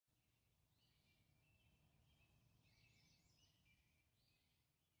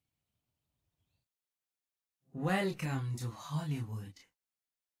Welcome to Hollywood.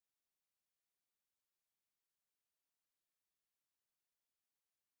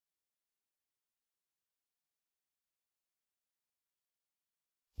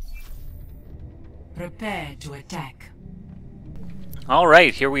 Prepare to attack.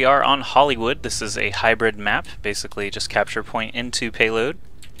 Alright, here we are on Hollywood. This is a hybrid map, basically just capture point into payload.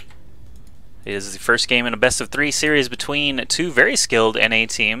 It is the first game in a best-of-3 series between two very skilled NA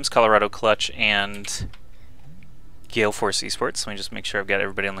teams, Colorado Clutch and Gale Force eSports. Let me just make sure I've got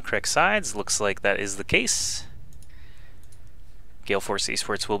everybody on the correct sides. Looks like that is the case. Gale Force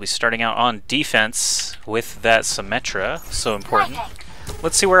eSports will be starting out on defense with that Symmetra, so important.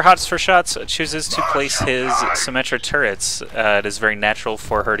 Let's see where Hots for Shots chooses to place his Symmetra turrets. It is very natural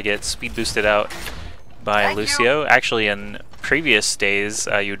for her to get speed boosted out by Lucio. Actually, in previous days,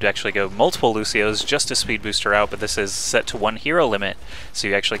 you'd actually go multiple Lucios just to speed boost her out, but this is set to 1 hero limit, so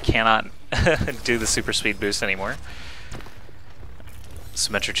you actually cannot do the super speed boost anymore.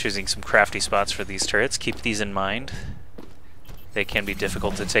 Symmetra choosing some crafty spots for these turrets. Keep these in mind. They can be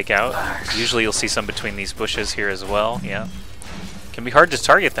difficult to take out. Usually you'll see some between these bushes here as well, yeah. Can be hard to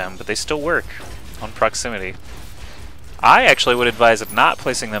target them, but they still work on proximity. I actually would advise of not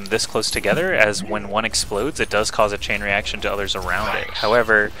placing them this close together, as when one explodes, it does cause a chain reaction to others around it.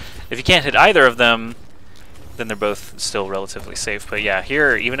 However, if you can't hit either of them, then they're both still relatively safe. But yeah,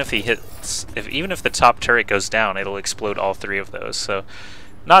 here, even if the top turret goes down, it'll explode all 3 of those. So,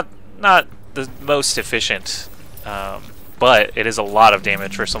 not the most efficient, but it is a lot of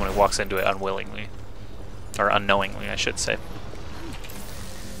damage for someone who walks into it unwillingly, or unknowingly, I should say.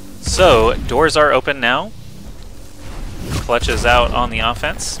 So, doors are open now. Clutch is out on the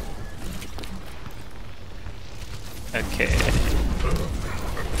offense. Okay.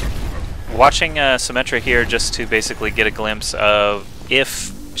 Watching Symmetra here just to basically get a glimpse of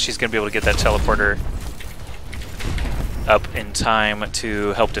if she's going to be able to get that teleporter up in time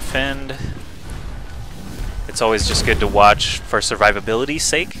to help defend. It's always just good to watch for survivability's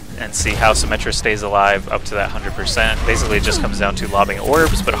sake and see how Symmetra stays alive up to that 100%. Basically, it just comes down to lobbing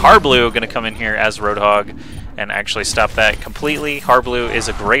orbs, but Harblue going to come in here as Roadhog and actually stop that completely. Harblue is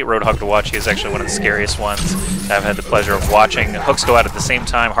a great Roadhog to watch. He is actually one of the scariest ones that I've had the pleasure of watching. Hooks go out at the same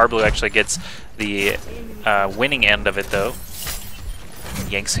time. Harblue actually gets the winning end of it, though.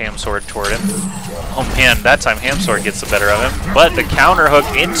 Yanks Hamsword toward him. Oh man, that time Hamsword gets the better of him. But the counter hook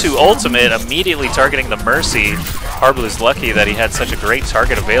into ultimate, immediately targeting the Mercy. Harblue's lucky that he had such a great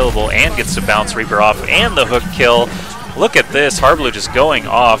target available and gets to bounce Reaper off and the hook kill. Look at this, Harblue just going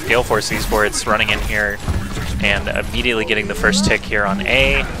off. Gale Force eSports running in here and immediately getting the first tick here on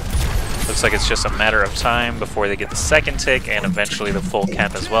A. Looks like it's just a matter of time before they get the second tick and eventually the full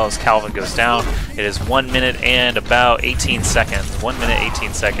cap as well as Calvin goes down. It is 1 minute and about 18 seconds. 1 minute,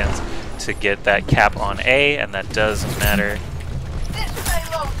 18 seconds to get that cap on A, and that does matter.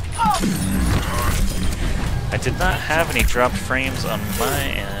 I did not have any dropped frames on my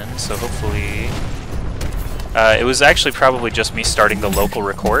end, so hopefully... it was actually probably just me starting the local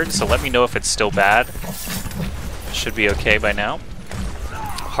record, so let me know if it's still bad. Should be okay by now.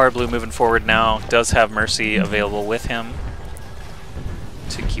 Harblue moving forward now, does have Mercy available with him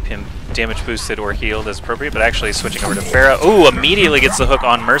to keep him damage boosted or healed as appropriate, but actually switching over to Pharah. Ooh, immediately gets the hook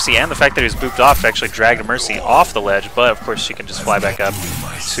on Mercy, and the fact that he was booped off actually dragged Mercy off the ledge, but of course she can just fly back up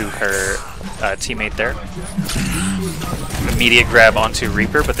to her teammate there. Immediate grab onto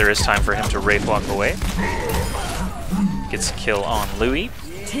Reaper, but there is time for him to Wraith along the way. Gets a kill on Louis.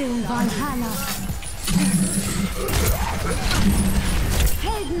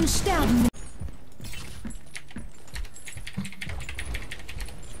 Helden sterben.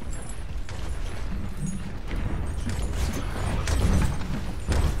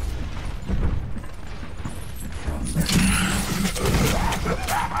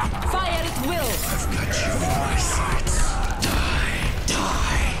 Fire at will. I've got you in my sights.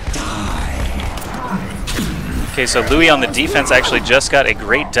 Okay, so Louis on the defense actually just got a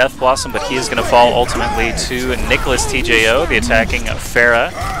great Death Blossom, but he is going to fall ultimately to Nicholas TJO, the attacking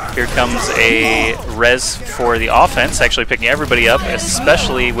Pharah. Here comes a res for the offense, actually picking everybody up,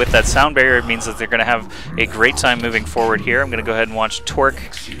 especially with that sound barrier. It means that they're going to have a great time moving forward here. I'm going to go ahead and watch Torque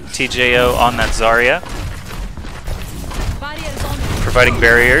TJO on that Zarya, providing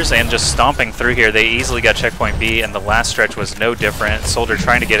barriers and just stomping through here. They easily got checkpoint B, and the last stretch was no different. Soldier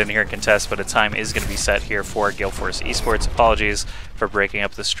trying to get in here and contest, but a time is going to be set here for Gale Force eSports. Apologies for breaking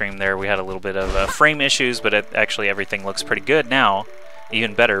up the stream there. We had a little bit of frame issues, but actually everything looks pretty good now.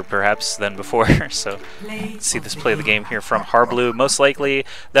 Even better, perhaps, than before. So, let's see this play of the game here from Harblue. Most likely,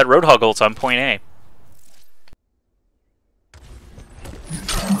 that Roadhog ult's on point A.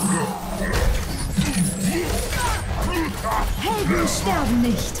 Sterben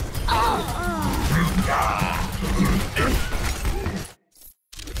nicht.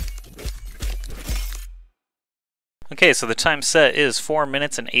 Okay, so the time set is 4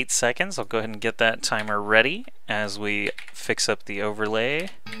 minutes and 8 seconds. I'll go ahead and get that timer ready as we fix up the overlay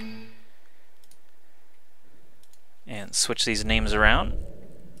and switch these names around.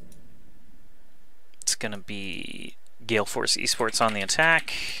 It's going to be Gale Force eSports on the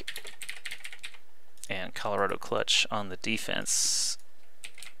attack and Colorado Clutch on the defense.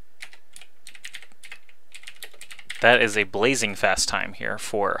 That is a blazing fast time here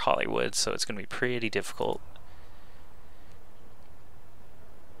for Hollywood, so it's going to be pretty difficult.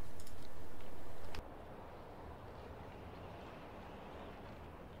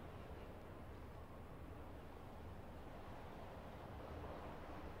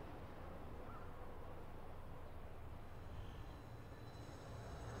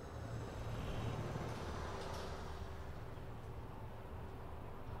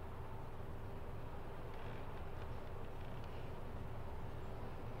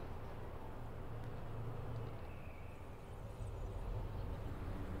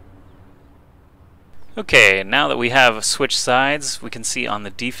 Okay, now that we have switched sides, we can see on the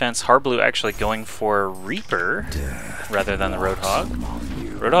defense, Harblue actually going for Reaper rather than the Roadhog.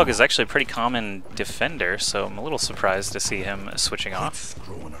 Roadhog is actually a pretty common defender, so I'm a little surprised to see him switching off.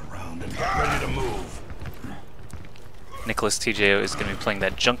 Nicholas TJO is going to be playing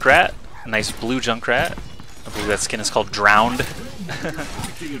that Junkrat, a nice blue Junkrat. I believe that skin is called Drowned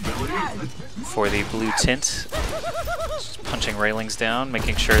for the blue tint. Just punching railings down,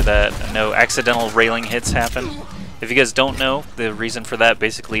 making sure that no accidental railing hits happen. If you guys don't know, the reason for that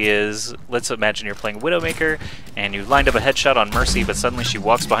basically is, let's imagine you're playing Widowmaker and you lined up a headshot on Mercy, but suddenly she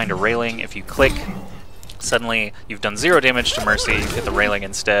walks behind a railing. If you click, suddenly you've done 0 damage to Mercy, you hit the railing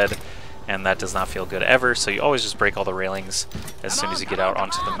instead, and that does not feel good ever, so you always just break all the railings as soon as you get out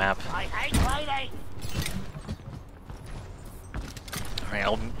onto the map. Alright,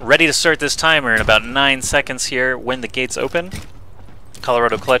 I'm ready to start this timer in about 9 seconds here when the gates open.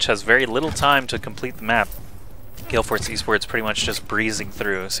 Colorado Clutch has very little time to complete the map. Gale Force eSports pretty much just breezing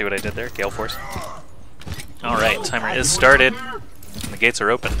through. See what I did there? Gale Force. Alright, timer is started. And the gates are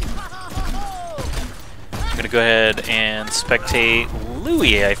open. I'm going to go ahead and spectate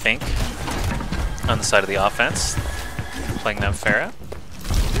Louis, I think, on the side of the offense. Playing that Pharah.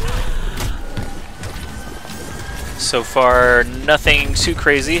 So far, nothing too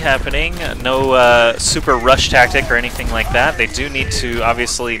crazy happening. No super rush tactic or anything like that. They do need to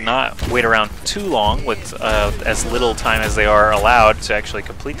obviously not wait around too long with as little time as they are allowed to actually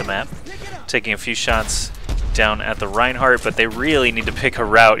complete the map. Taking a few shots down at the Reinhardt, but they really need to pick a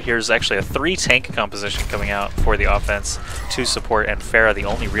route. Here's actually a 3 tank composition coming out for the offense, 2 support, and Pharah, the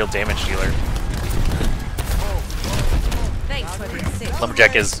only real damage dealer.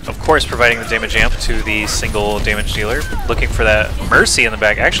 Lumberjack is, of course, providing the damage amp to the single damage dealer. Looking for that Mercy in the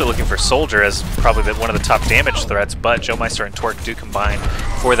back, actually looking for Soldier as probably one of the top damage threats, but Joe Meister and Torque do combine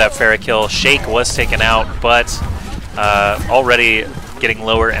for that Pharah kill. Shake was taken out, but already getting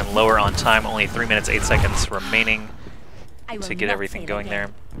lower and lower on time. Only 3 minutes, 8 seconds remaining to get everything going there.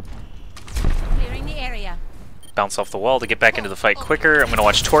 Clearing the area. Bounce off the wall to get back into the fight quicker. I'm going to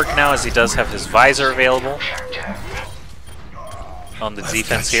watch Torque now as he does have his visor available. On the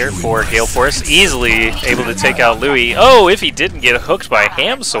defense here for Gale Force, easily able to take out Louis. Oh, if he didn't get hooked by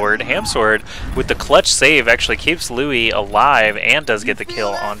Hamsword, Hamsword with the clutch save actually keeps Louis alive and does get the kill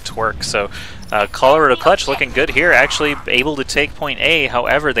on Twerk. So Colorado Clutch looking good here, actually able to take point A.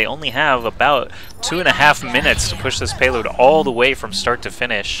 However, they only have about 2.5 minutes to push this payload all the way from start to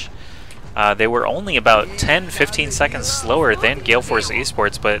finish. They were only about 10-15 seconds slower than Gale Force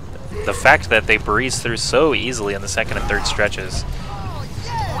eSports, but the fact that they breezed through so easily in the second and third stretches,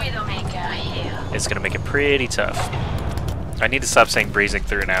 it's going to make it pretty tough. I need to stop saying breezing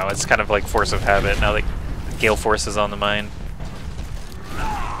through now. It's kind of like force of habit now that Gale Force is on the mind.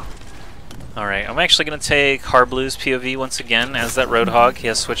 Alright, I'm actually going to take Harblue's POV once again as that Roadhog. He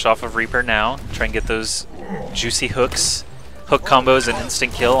has switched off of Reaper now. Try and get those juicy hooks, hook combos, and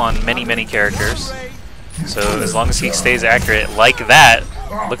instant kill on many, many characters. So as long as he stays accurate like that,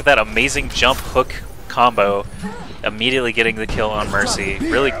 look at that amazing jump hook combo. Immediately getting the kill on Mercy.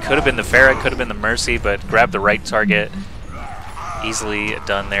 Really could have been the Pharah, could have been the Mercy, but grabbed the right target. Easily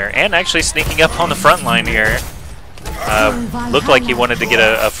done there. And actually sneaking up on the front line here. Looked like he wanted to get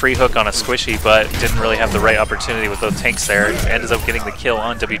a free hook on a squishy, but didn't really have the right opportunity with those tanks there. Ends up getting the kill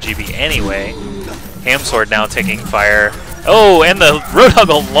on WGB anyway. Hamsword now taking fire. Oh, and the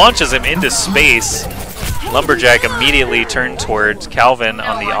Roadhog launches him into space. Lumberjack immediately turned towards Calvin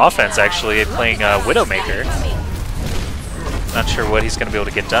on the offense, actually, playing Widowmaker. Not sure what he's going to be able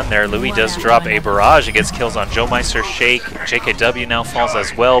to get done there. Louis does drop a barrage and gets kills on Joe Meister, Shake. JKW now falls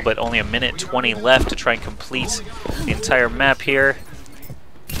as well, but only a minute 20 left to try and complete the entire map here.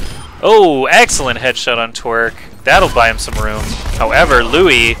 Oh, excellent headshot on Twerk. That'll buy him some room. However,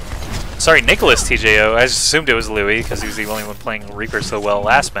 Nicholas TJO, I just assumed it was Louis because he was the only one playing Reaper so well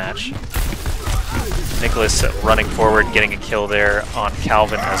last match. Nicholas running forward, getting a kill there on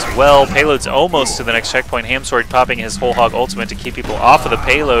Calvin as well. Payload's almost to the next checkpoint. Hamsword popping his whole hog ultimate to keep people off of the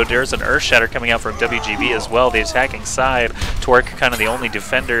payload. There's an Earth Shatter coming out from WGB as well, the attacking side. Twerk kind of the only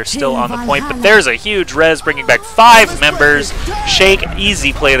defender still on the point, but there's a huge res bringing back 5 members. Shake,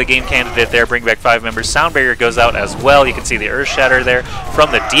 easy play of the game candidate there, bring back 5 members. Sound Barrier goes out as well. You can see the Earth Shatter there from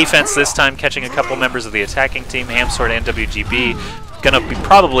the defense this time, catching a couple members of the attacking team, Hamsword and WGB. Gonna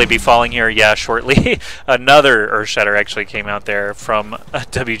probably be falling here, yeah, shortly. Another Earth Shatter actually came out there from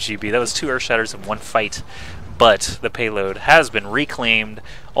WGB. That was 2 Earth Shatters in one fight, but the payload has been reclaimed.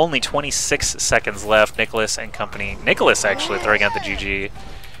 Only 26 seconds left. Nicholas and company. Nicholas actually throwing out the GG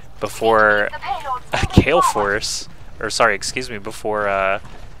before Gale Force, or sorry, excuse me, before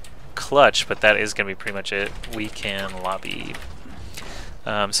Clutch, but that is gonna be pretty much it. We can lobby.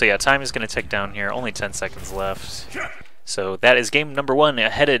 So yeah, time is gonna tick down here. Only 10 seconds left. So that is game number 1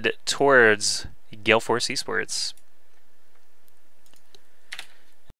 headed towards Gale Force eSports.